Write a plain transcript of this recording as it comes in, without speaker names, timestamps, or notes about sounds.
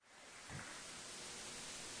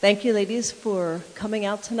Thank you, ladies, for coming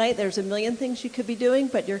out tonight. There's a million things you could be doing,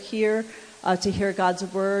 but you're here to hear God's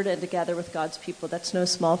word and to gather with God's people. That's no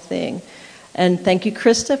small thing. And thank you,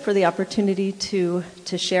 Krista, for the opportunity to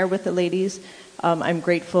share with the ladies. I'm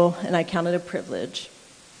grateful, and I count it a privilege.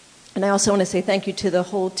 And I also want to say thank you to the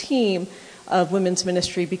whole team of women's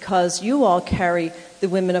ministry, because you all carry the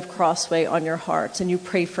women of Crossway on your hearts, and you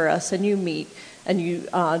pray for us, and you meet, and you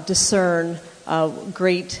discern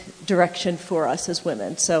great direction for us as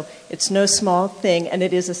women. So it's no small thing, and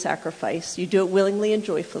it is a sacrifice. You do it willingly and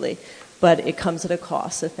joyfully, but it comes at a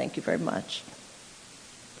cost, so thank you very much.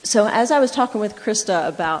 So as I was talking with Krista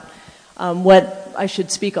about what I should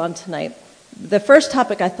speak on tonight, the first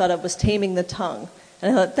topic I thought of was taming the tongue.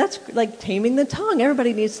 And I thought, that's like taming the tongue.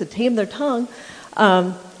 Everybody needs to tame their tongue.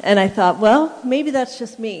 And I thought, well, maybe that's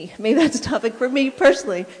just me. Maybe that's a topic for me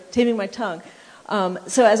personally, taming my tongue.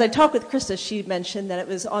 So as I talked with Krista, she mentioned that it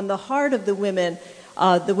was on the heart of the women,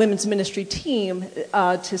 the women's ministry team,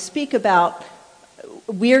 to speak about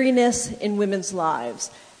weariness in women's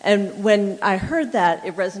lives. And when I heard that,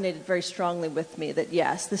 it resonated very strongly with me that,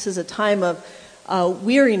 yes, this is a time of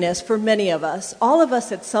weariness for many of us, all of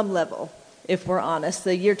us at some level, if we're honest.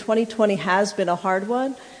 The year 2020 has been a hard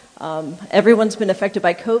one. Everyone's been affected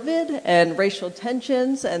by COVID and racial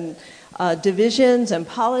tensions and divisions and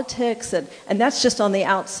politics, and that's just on the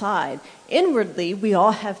outside. Inwardly, we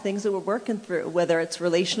all have things that we're working through, whether it's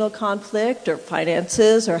relational conflict or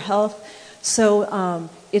finances or health. So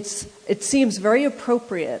it seems very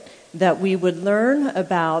appropriate that we would learn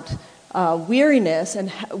about weariness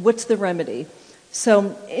and what's the remedy.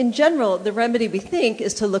 So in general, the remedy, we think,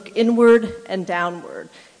 is to look inward and downward.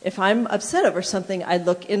 If I'm upset over something, I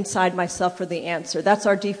look inside myself for the answer. That's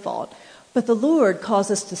our default. But the Lord calls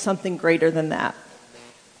us to something greater than that.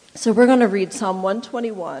 So we're going to read Psalm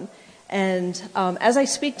 121. And as I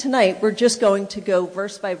speak tonight, we're just going to go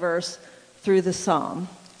verse by verse through the psalm.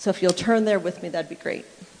 So if you'll turn there with me, that'd be great.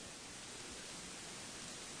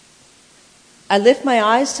 I lift my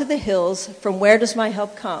eyes to the hills. From where does my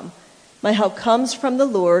help come? My help comes from the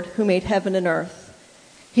Lord who made heaven and earth.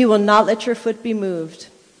 He will not let your foot be moved.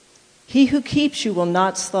 He who keeps you will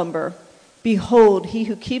not slumber. Behold, he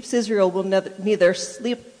who keeps Israel will neither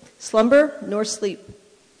slumber nor sleep.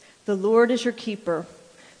 The Lord is your keeper.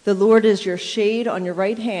 The Lord is your shade on your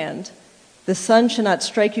right hand. The sun shall not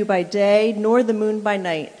strike you by day, nor the moon by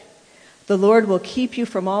night. The Lord will keep you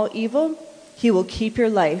from all evil. He will keep your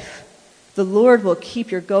life. The Lord will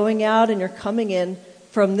keep your going out and your coming in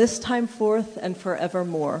from this time forth and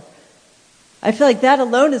forevermore. I feel like that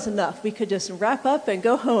alone is enough. We could just wrap up and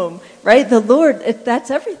go home, right? The Lord,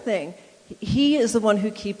 that's everything. He is the one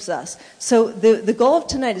who keeps us. So the goal of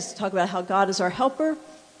tonight is to talk about how God is our helper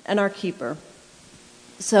and our keeper.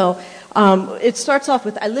 So it starts off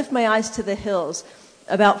with, I lift my eyes to the hills.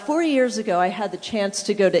 About 4 years ago, I had the chance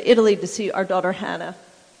to go to Italy to see our daughter Hannah,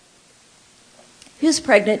 who's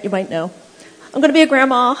pregnant, you might know. I'm going to be a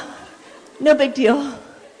grandma. No big deal.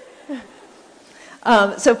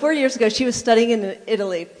 So 4 years ago, she was studying in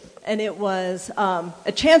Italy, and it was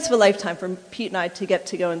a chance of a lifetime for Pete and I to get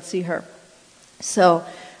to go and see her. So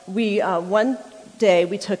we one day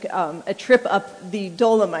we took a trip up the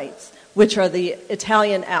Dolomites, which are the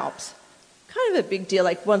Italian Alps. Kind of a big deal,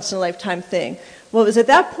 like once in a lifetime thing. Well, it was at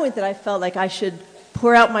that point that I felt like I should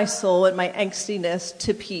pour out my soul and my angstiness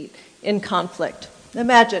to Pete in conflict.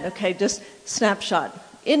 Imagine, okay, just snapshot.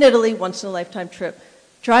 In Italy, once in a lifetime trip.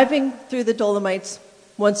 Driving through the Dolomites,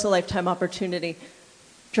 once in a lifetime opportunity.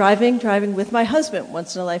 Driving with my husband,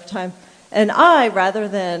 once in a lifetime. And I, rather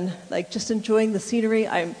than like just enjoying the scenery,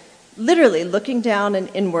 I'm literally looking down and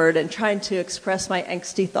inward and trying to express my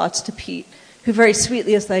angsty thoughts to Pete, who very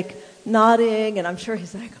sweetly is like nodding, and I'm sure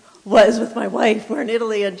he's like, what is with my wife? We're in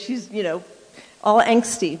Italy, and she's, all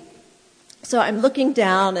angsty. So I'm looking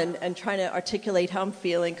down and trying to articulate how I'm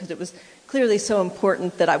feeling, because it was clearly so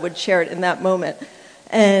important that I would share it in that moment.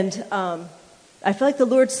 And I feel like the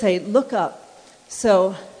Lord say, look up.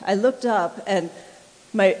 So I looked up, and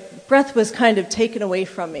my breath was kind of taken away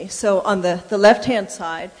from me. So on the left-hand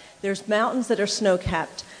side, there's mountains that are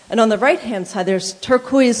snow-capped. And on the right-hand side, there's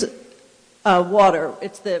turquoise water.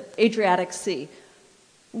 It's the Adriatic Sea.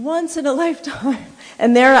 Once in a lifetime.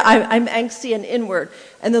 And there I'm angsty and inward.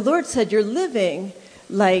 And the Lord said, you're living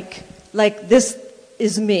like this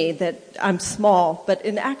is me, that I'm small, but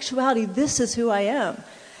in actuality, this is who I am.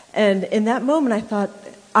 And in that moment, I thought,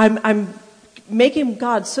 I'm making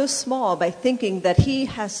God so small by thinking that he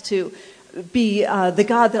has to be the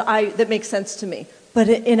God that makes sense to me. But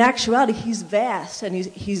in actuality, he's vast, and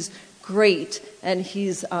he's great, and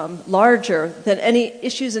he's larger than any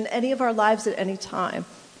issues in any of our lives at any time.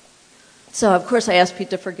 So, of course, I asked Pete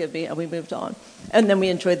to forgive me, and we moved on. And then we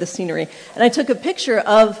enjoyed the scenery. And I took a picture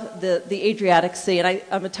of the Adriatic Sea, and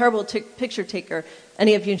I'm a terrible picture taker.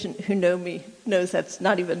 Any of you who know me knows that's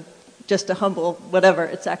not even just a humble whatever.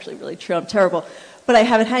 It's actually really true. I'm terrible. But I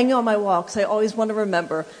have it hanging on my wall because I always want to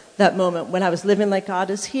remember that moment when I was living like God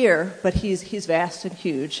is here, but He's vast and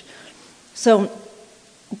huge. So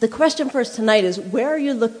the question for us tonight is, where are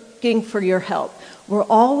you looking for your help? We're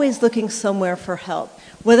always looking somewhere for help.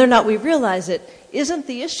 Whether or not we realize it isn't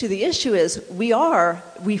the issue. The issue is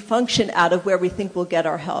we function out of where we think we'll get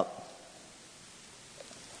our help.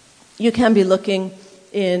 You can be looking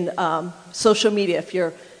in social media. If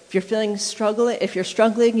you're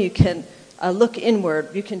struggling, you can look inward.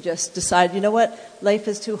 You can just decide, you know what, life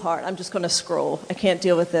is too hard. I'm just going to scroll. I can't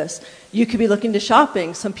deal with this. You could be looking to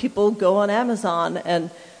shopping. Some people go on Amazon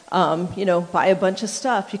and buy a bunch of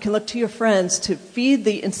stuff. You can look to your friends to feed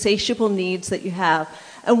the insatiable needs that you have.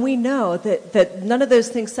 And we know that none of those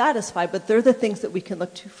things satisfy, but they're the things that we can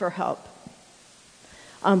look to for help.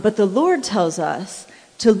 But the Lord tells us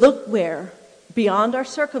to look where? Beyond our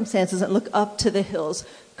circumstances and look up to the hills,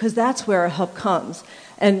 because that's where our help comes.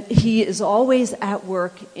 And He is always at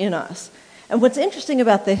work in us. And what's interesting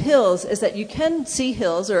about the hills is that you can see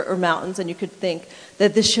hills or mountains, and you could think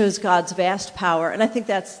that this shows God's vast power. And I think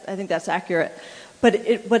that's accurate. But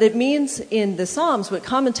what it means in the Psalms, what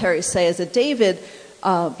commentaries say, is that David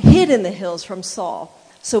hid in the hills from Saul.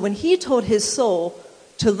 So when he told his soul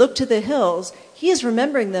to look to the hills, he is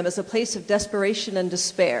remembering them as a place of desperation and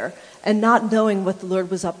despair and not knowing what the Lord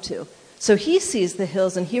was up to. So he sees the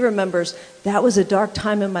hills and he remembers, that was a dark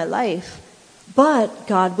time in my life, but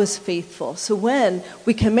God was faithful. So when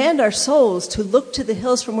we command our souls to look to the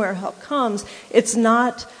hills from where our help comes, it's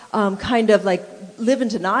not kind of like live in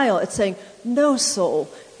denial. It's saying, no, soul,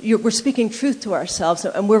 we're speaking truth to ourselves,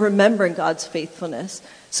 and we're remembering God's faithfulness.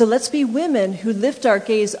 So let's be women who lift our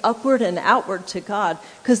gaze upward and outward to God,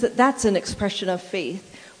 because that's an expression of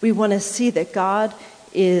faith. We want to see that God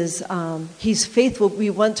is, He's faithful. We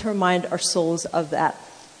want to remind our souls of that.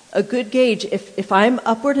 A good gauge, if I'm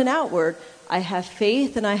upward and outward, I have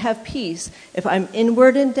faith and I have peace. If I'm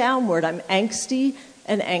inward and downward, I'm angsty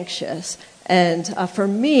and anxious. And for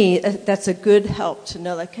me, that's a good help to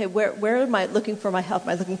know, like, okay, where am I looking for my help? Am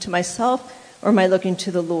I looking to myself or am I looking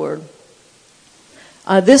to the Lord?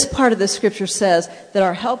 This part of the scripture says that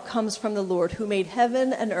our help comes from the Lord who made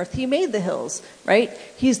heaven and earth. He made the hills, right?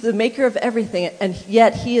 He's the maker of everything, and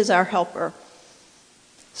yet He is our helper.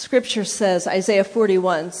 Scripture says, Isaiah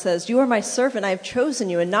 41 says, "You are my servant, I have chosen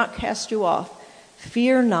you and not cast you off.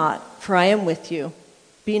 Fear not, for I am with you.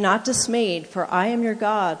 Be not dismayed, for I am your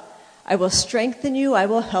God. I will strengthen you, I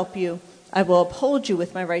will help you. I will uphold you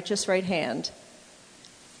with my righteous right hand."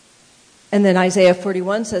 And then Isaiah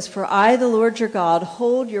 41 says, "For I, the Lord your God,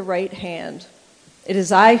 hold your right hand. It is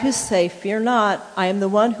I who say, fear not, I am the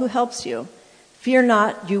one who helps you. Fear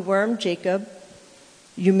not, you worm Jacob,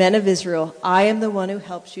 you men of Israel. I am the one who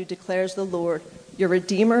helps you, declares the Lord. Your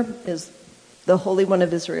Redeemer is the Holy One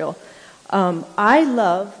of Israel." I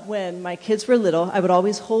love when my kids were little, I would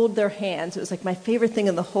always hold their hands. It was like my favorite thing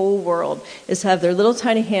in the whole world is to have their little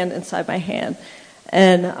tiny hand inside my hand.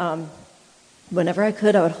 And whenever I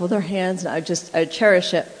could, I would hold their hands, and I would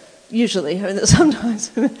cherish it. Usually, I mean, sometimes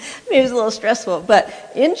maybe it was a little stressful, but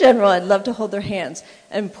in general, I'd love to hold their hands.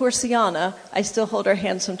 And poor Sienna, I still hold her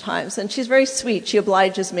hand sometimes, and she's very sweet. She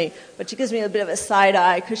obliges me, but she gives me a bit of a side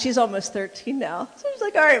eye because she's almost 13 now. So she's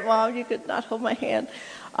like, "All right, Mom, you could not hold my hand."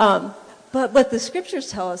 But what the scriptures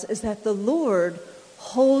tell us is that the Lord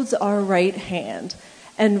holds our right hand.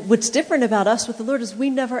 And what's different about us with the Lord is we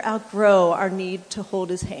never outgrow our need to hold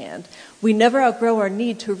His hand. We never outgrow our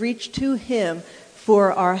need to reach to Him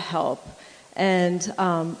for our help. And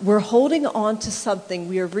we're holding on to something.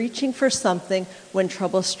 We are reaching for something when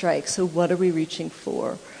trouble strikes. So what are we reaching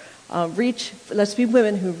for? Let's be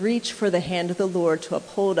women who reach for the hand of the Lord to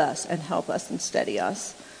uphold us and help us and steady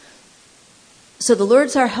us. So the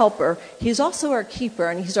Lord's our helper. He's also our keeper,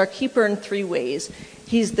 and He's our keeper in three ways.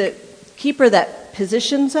 He's the keeper that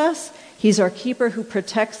positions us, He's our keeper who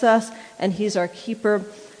protects us, and He's our keeper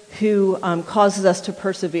who causes us to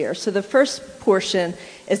persevere. So the first portion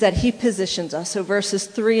is that He positions us. So verses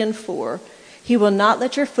 3 and 4. "He will not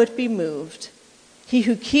let your foot be moved. He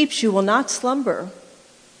who keeps you will not slumber.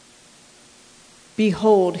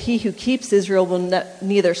 Behold, He who keeps Israel will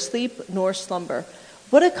neither sleep nor slumber."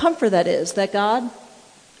 What a comfort that is, that God,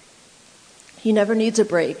 He never needs a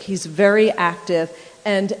break. He's very active.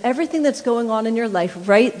 And everything that's going on in your life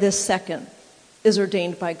right this second is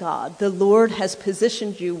ordained by God. The Lord has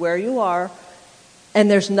positioned you where you are,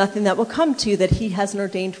 and there's nothing that will come to you that He hasn't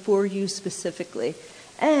ordained for you specifically.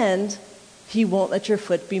 And He won't let your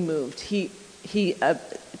foot be moved. He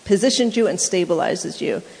positions you and stabilizes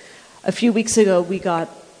you. A few weeks ago, we got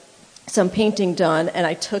some painting done, and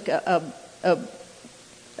I took a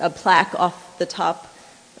plaque off the top,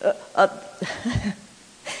 a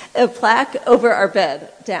plaque over our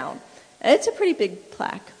bed down. And it's a pretty big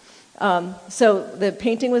plaque. So the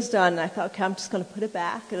painting was done, and I thought, okay, I'm just going to put it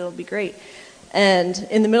back, and it'll be great. And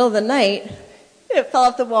in the middle of the night, it fell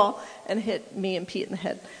off the wall and hit me and Pete in the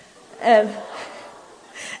head. And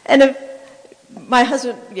if my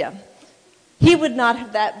husband, he would not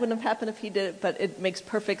have, that wouldn't have happened if he did it, but it makes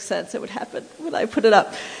perfect sense. It would happen when I put it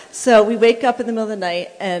up. So we wake up in the middle of the night,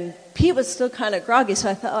 and Pete was still kind of groggy, so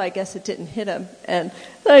I thought, I guess it didn't hit him. And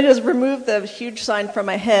so I just removed the huge sign from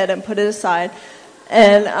my head and put it aside.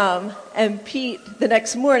 And Pete, the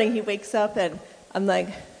next morning, he wakes up, and I'm like,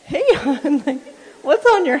 hey, I'm like, what's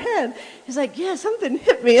on your head? He's like, yeah, something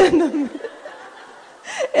hit me in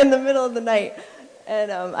the middle of the night.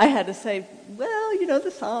 And I had to say, well,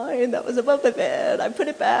 the sign that was above the bed, I put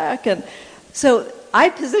it back. And so I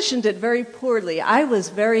positioned it very poorly. I was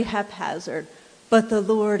very haphazard, but the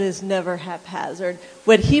Lord is never haphazard.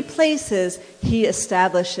 What he places, he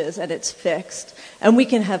establishes, and it's fixed. And we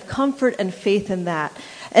can have comfort and faith in that.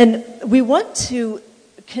 And we want to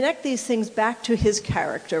connect these things back to his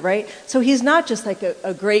character, right? So he's not just like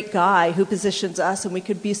a great guy who positions us and we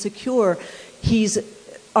could be secure. He's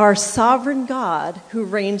our sovereign God who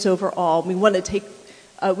reigns over all. We want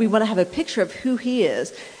to have a picture of who he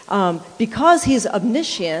is. Because he's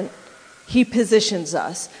omniscient, he positions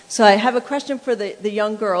us. So I have a question for the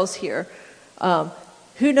young girls here.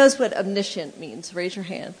 Who knows what omniscient means? Raise your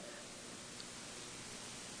hand.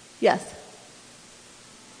 Yes.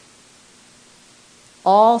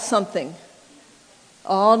 All something.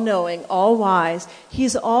 All knowing, all wise.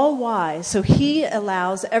 He's all wise, so he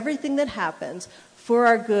allows everything that happens for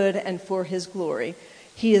our good and for his glory.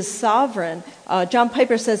 He is sovereign. John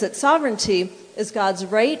Piper says that sovereignty is God's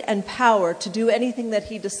right and power to do anything that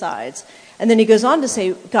he decides. And then he goes on to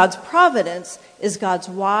say God's providence is God's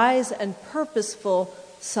wise and purposeful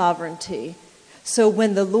sovereignty. So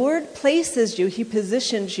when the Lord places you, he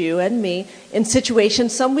positions you and me in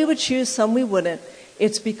situations, some we would choose, some we wouldn't.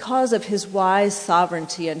 It's because of his wise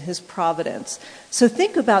sovereignty and his providence. So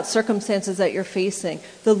think about circumstances that you're facing.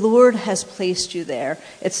 The Lord has placed you there.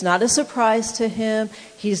 It's not a surprise to him.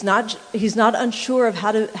 He's not unsure of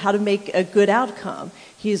how to make a good outcome.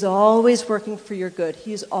 He's always working for your good.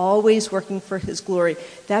 He's always working for his glory.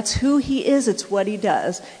 That's who he is. It's what he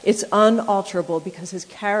does. It's unalterable because his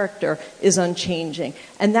character is unchanging.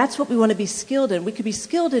 And that's what we want to be skilled in. We could be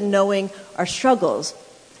skilled in knowing our struggles.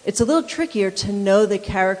 It's a little trickier to know the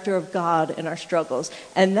character of God in our struggles.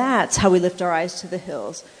 And that's how we lift our eyes to the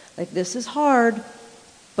hills. Like, this is hard,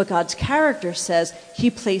 but God's character says, he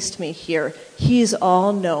placed me here. He's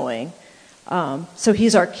all-knowing. So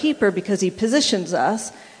he's our keeper because he positions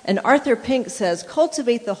us. And Arthur Pink says,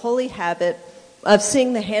 cultivate the holy habit of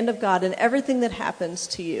seeing the hand of God in everything that happens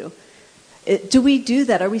to you. Do we do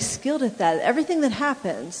that? Are we skilled at that? Everything that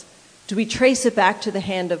happens, do we trace it back to the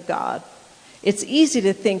hand of God? It's easy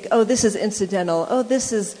to think, oh, this is incidental. Oh,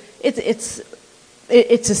 it's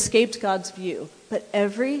escaped God's view. But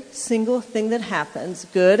every single thing that happens,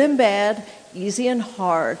 good and bad, easy and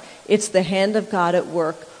hard, it's the hand of God at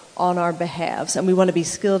work on our behalves. And we want to be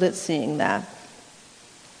skilled at seeing that.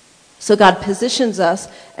 So God positions us,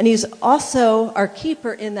 and he's also our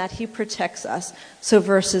keeper in that he protects us. So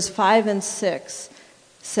verses 5 and 6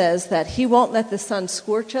 says that he won't let the sun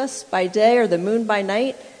scorch us by day or the moon by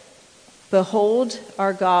night. Behold,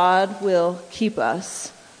 our God will keep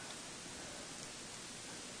us.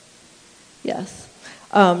 Yes.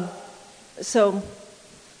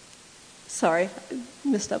 Sorry, I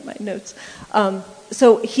messed up my notes.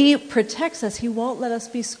 So he protects us. He won't let us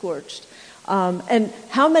be scorched. And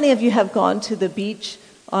how many of you have gone to the beach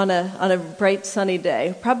on a bright sunny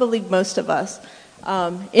day? Probably most of us.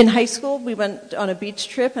 In high school, we went on a beach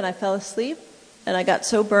trip, and I fell asleep, and I got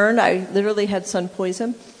so burned, I literally had sun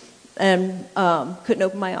poison. And couldn't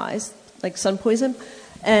open my eyes, like sun poison.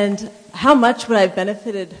 And how much would I have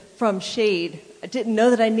benefited from shade? I didn't know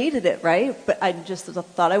that I needed it, right? But I just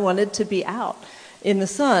thought I wanted to be out in the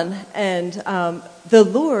sun. And the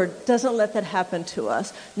Lord doesn't let that happen to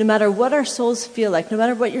us. No matter what our souls feel like, no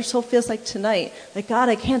matter what your soul feels like tonight, like, God,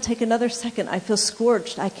 I can't take another second. I feel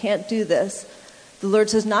scorched. I can't do this. The Lord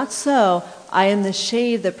says, not so. I am the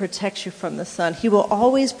shade that protects you from the sun. He will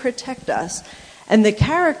always protect us. And the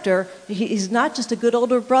character, he's not just a good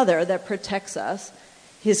older brother that protects us.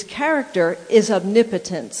 His character is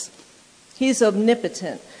omnipotence. He's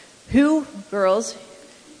omnipotent. Girls,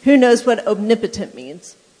 who knows what omnipotent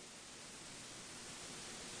means?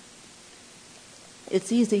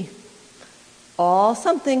 It's easy. All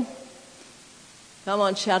something. Come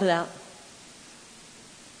on, shout it out.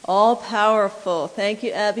 All powerful. Thank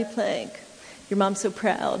you, Abby Plank. Your mom's so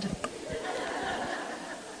proud.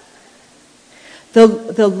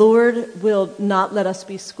 The Lord will not let us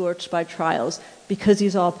be scorched by trials because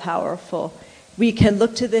he's all powerful. We can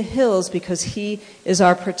look to the hills because he is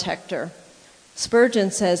our protector.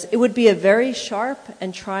 Spurgeon says, it would be a very sharp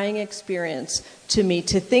and trying experience to me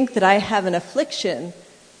to think that I have an affliction.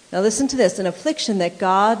 Now listen to this, an affliction that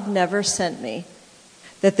God never sent me,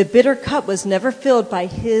 that the bitter cup was never filled by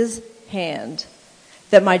his hand,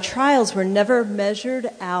 that my trials were never measured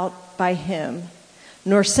out by him,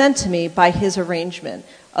 nor sent to me by his arrangement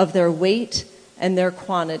of their weight and their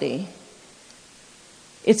quantity.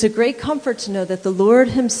 It's a great comfort to know that the Lord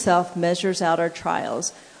himself measures out our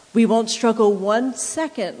trials. We won't struggle 1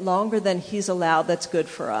 second longer than he's allowed that's good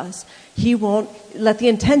for us. He won't let the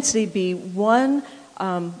intensity be one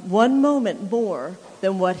moment more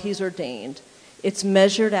than what he's ordained. It's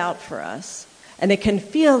measured out for us. And it can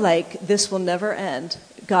feel like this will never end.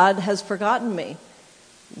 God has forgotten me.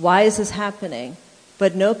 Why is this happening?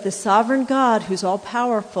 But nope, the sovereign God, who's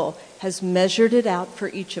all-powerful, has measured it out for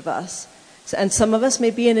each of us. And some of us may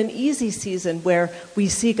be in an easy season where we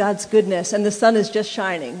see God's goodness and the sun is just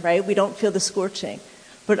shining, right? We don't feel the scorching.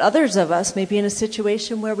 But others of us may be in a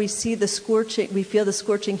situation where we feel the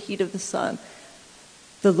scorching heat of the sun.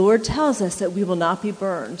 The Lord tells us that we will not be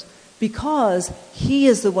burned because he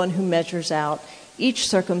is the one who measures out each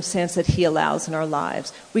circumstance that he allows in our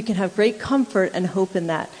lives. We can have great comfort and hope in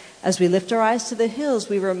that. As we lift our eyes to the hills,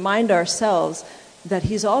 we remind ourselves that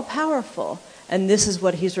he's all-powerful, and this is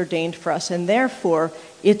what he's ordained for us, and therefore,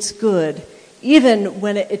 it's good. Even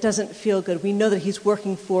when it doesn't feel good, we know that he's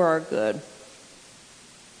working for our good.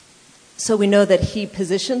 So we know that he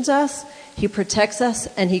positions us, he protects us,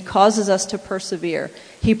 and he causes us to persevere.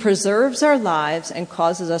 He preserves our lives and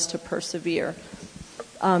causes us to persevere.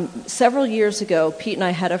 Several years ago, Pete and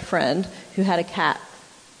I had a friend who had a cat.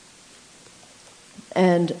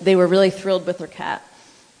 And they were really thrilled with their cat,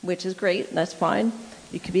 which is great. That's fine.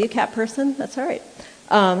 You could be a cat person. That's all right.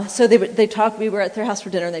 So they talked. We were at their house for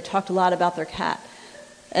dinner, and they talked a lot about their cat.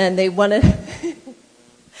 And they wanted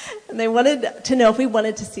to know if we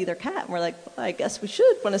wanted to see their cat. And we're like, well, I guess we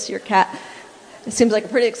should want to see your cat. It seems like a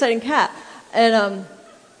pretty exciting cat. And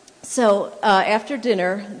so after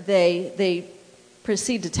dinner, they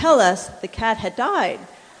proceed to tell us the cat had died.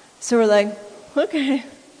 So we're like, okay.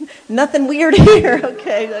 Nothing weird here,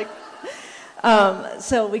 okay?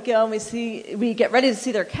 So we go and we get ready to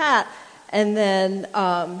see their cat, and then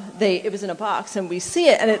it was in a box, and we see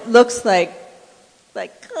it, and it looks like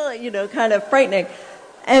kind of frightening.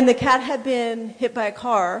 And the cat had been hit by a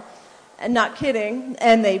car, and not kidding,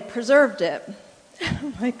 and they preserved it.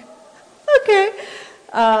 I'm like, okay,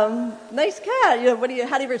 nice cat.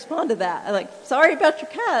 How do you respond to that? I'm like, sorry about your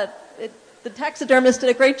cat. The taxidermist did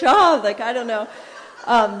a great job. I don't know.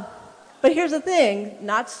 But here's the thing,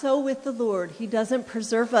 not so with the Lord. He doesn't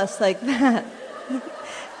preserve us like that.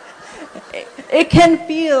 It can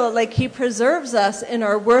feel like he preserves us in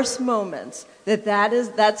our worst moments.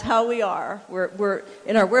 That's how we are. We're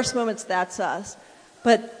in our worst moments, that's us.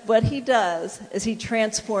 But what he does is he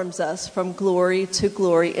transforms us from glory to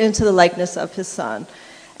glory into the likeness of his Son.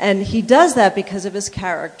 And he does that because of his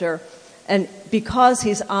character and because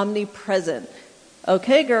he's omnipresent.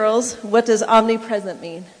 Okay, girls, what does omnipresent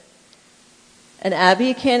mean? And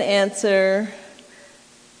Abby can't answer.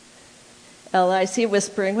 Ella, I see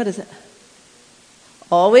whispering. What is it?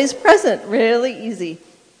 Always present. Really easy.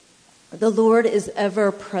 The Lord is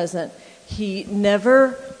ever present. He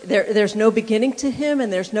never, there's no beginning to him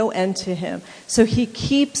and there's no end to him. So he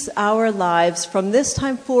keeps our lives from this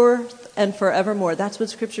time forth and forevermore. That's what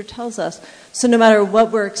Scripture tells us. So no matter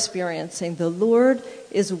what we're experiencing, the Lord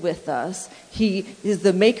is with us. He is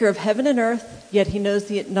the maker of heaven and earth, yet he knows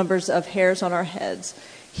the numbers of hairs on our heads.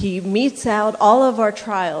 He meets out all of our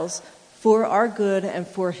trials for our good and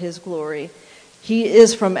for his glory. He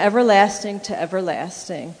is from everlasting to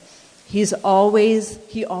everlasting. He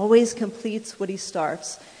always completes what he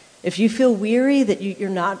starts. If you feel weary that you're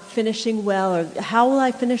not finishing well, or how will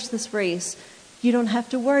I finish this race? You don't have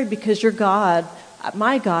to worry because your God,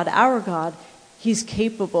 my God, our God, he's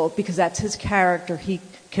capable because that's his character. He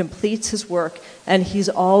completes his work and he's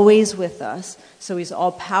always with us. So he's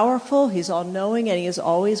all powerful, he's all knowing, and he is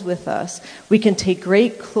always with us. We can take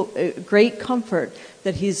great comfort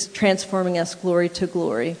that he's transforming us glory to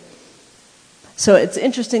glory. So it's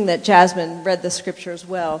interesting that Jasmine read the scripture as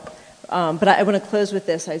well. But I want to close with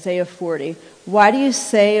this, Isaiah 40. Why do you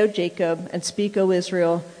say, O Jacob, and speak, O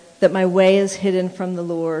Israel, that my way is hidden from the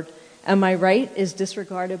Lord, and my right is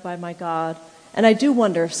disregarded by my God. And I do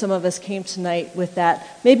wonder if some of us came tonight with that.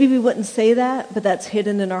 Maybe we wouldn't say that, but that's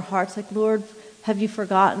hidden in our hearts. Like, Lord, have you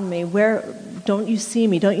forgotten me? Where don't you see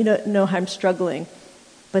me? Don't you know how I'm struggling?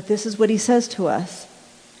 But this is what he says to us.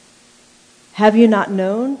 Have you not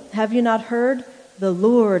known? Have you not heard? The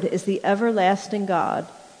Lord is the everlasting God,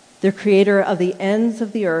 the creator of the ends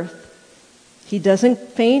of the earth. He doesn't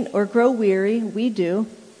faint or grow weary. We do.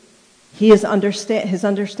 His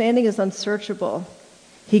understanding is unsearchable.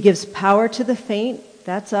 He gives power to the faint,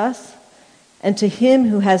 that's us, and to him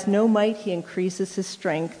who has no might he increases his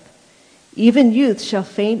strength. Even youth shall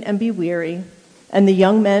faint and be weary, and the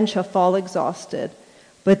young men shall fall exhausted.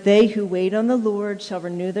 But they who wait on the Lord shall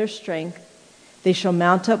renew their strength. They shall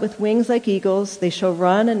mount up with wings like eagles. They shall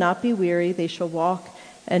run and not be weary. They shall walk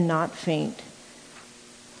and not faint.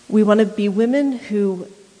 We want to be women who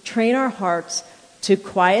train our hearts to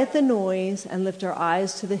quiet the noise and lift our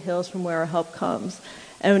eyes to the hills from where our help comes.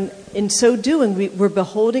 And in so doing, we're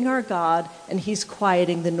beholding our God, and he's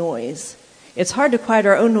quieting the noise. It's hard to quiet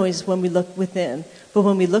our own noise when we look within, but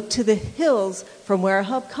when we look to the hills from where our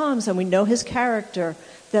help comes and we know his character,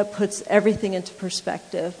 that puts everything into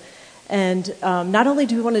perspective. And not only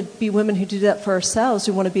do we want to be women who do that for ourselves,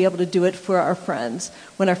 we want to be able to do it for our friends.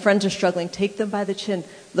 When our friends are struggling, take them by the chin.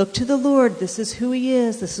 Look to the Lord. This is who he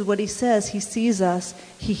is. This is what he says. He sees us.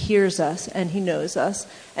 He hears us. And he knows us.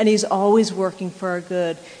 And he's always working for our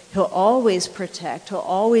good. He'll always protect. He'll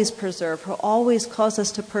always preserve. He'll always cause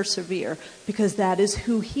us to persevere, because that is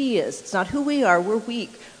who he is. It's not who we are. We're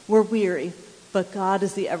weak. We're weary. But God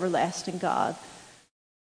is the everlasting God.